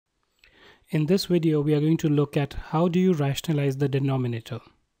In this video, we are going to look at how do you rationalize the denominator.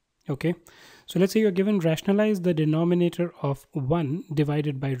 Okay, so let's say you're given rationalize the denominator of 1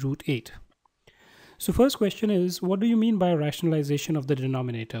 divided by root 8. So first question is, what do you mean by rationalization of the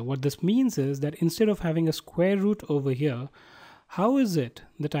denominator? What this means is that instead of having a square root over here, how is it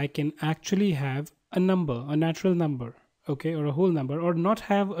that I can actually have a number, a natural number, okay, or a whole number, or not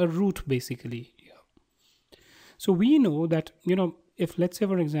have a root basically? So we know that, if let's say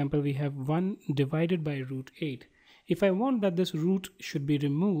for example, we have 1 divided by root 8. If I want that this root should be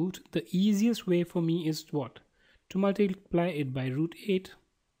removed, the easiest way for me is what? To multiply it by root 8.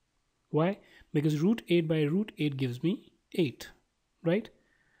 Why? Because root 8 by root 8 gives me 8, right?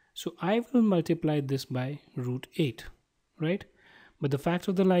 So I will multiply this by root 8, right? But the fact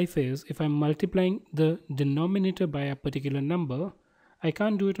of the life is, if I'm multiplying the denominator by a particular number, I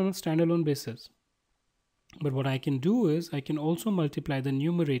can't do it on a standalone basis. But what I can do is I can also multiply the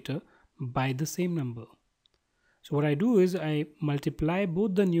numerator by the same number. So what I do is I multiply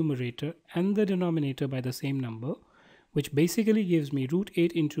both the numerator and the denominator by the same number, which basically gives me root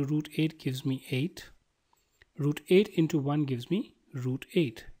 8 into root 8 gives me 8. Root 8 into 1 gives me root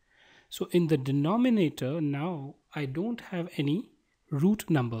 8. So in the denominator now I don't have any root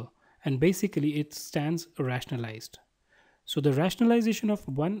number, and basically it stands rationalized. So the rationalization of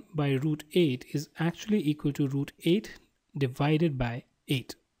 1 by root 8 is actually equal to root 8 divided by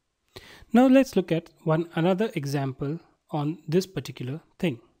 8. Now let's look at another example on this particular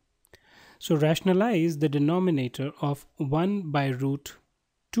thing. So rationalize the denominator of 1 by root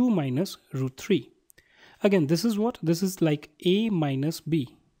 2 minus root 3. Again, this is what? This is like a minus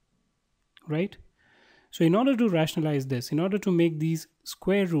b, right? So in order to rationalize this, in order to make these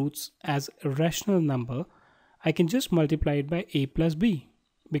square roots as a rational number, I can just multiply it by a plus b,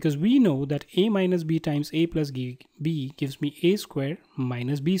 because we know that a minus b times a plus b gives me a square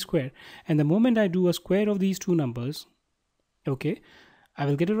minus b square. And the moment I do a square of these two numbers, okay, I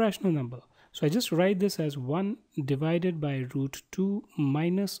will get a rational number. So I just write this as 1 divided by root 2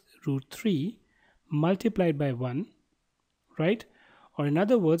 minus root 3 multiplied by 1, right? Or in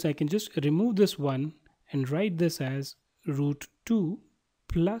other words, I can just remove this 1 and write this as root 2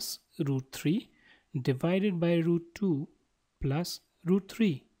 plus root 3 divided by root 2 plus root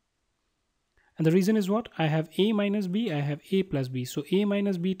 3. And the reason is what? I have a minus b, I have a plus b. So a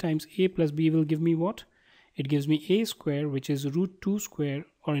minus b times a plus b will give me what? It gives me a square, which is root 2 square,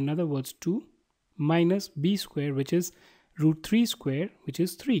 or in other words 2, minus b square, which is root 3 square, which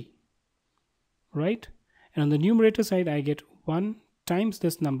is 3, right? And on the numerator side, I get 1 times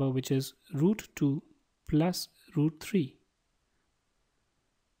this number, which is root 2 plus root 3.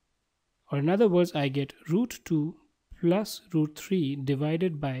 Or in other words, I get root 2 plus root 3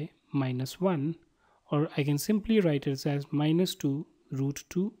 divided by minus 1, or I can simply write it as minus 2 root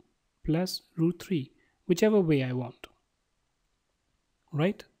 2 plus root 3, whichever way I want,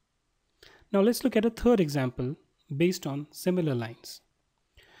 right? Now let's look at a third example based on similar lines.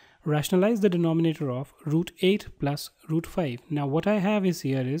 Rationalize the denominator of root 8 plus root 5. Now what I have is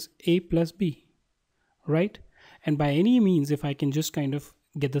here is a plus b, right? And by any means, if I can just kind of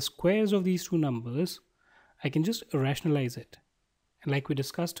get the squares of these two numbers, I can just rationalize it. And like we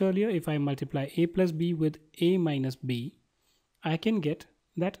discussed earlier, if I multiply a plus b with a minus b, I can get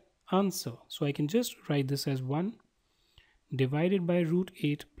that answer. So I can just write this as 1 divided by root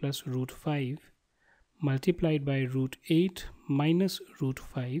 8 plus root 5 multiplied by root 8 minus root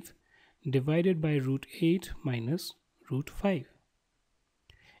 5 divided by root 8 minus root 5.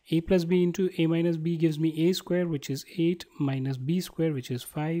 A plus b into a minus b gives me a square, which is 8, minus b square, which is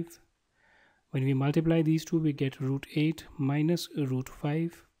 5. When we multiply these two, we get root 8 minus root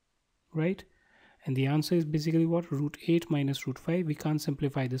 5, right? And the answer is basically what? Root 8 minus root 5. We can't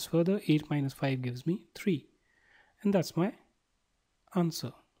simplify this further. 8 minus 5 gives me 3. And that's my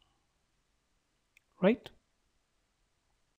answer, right?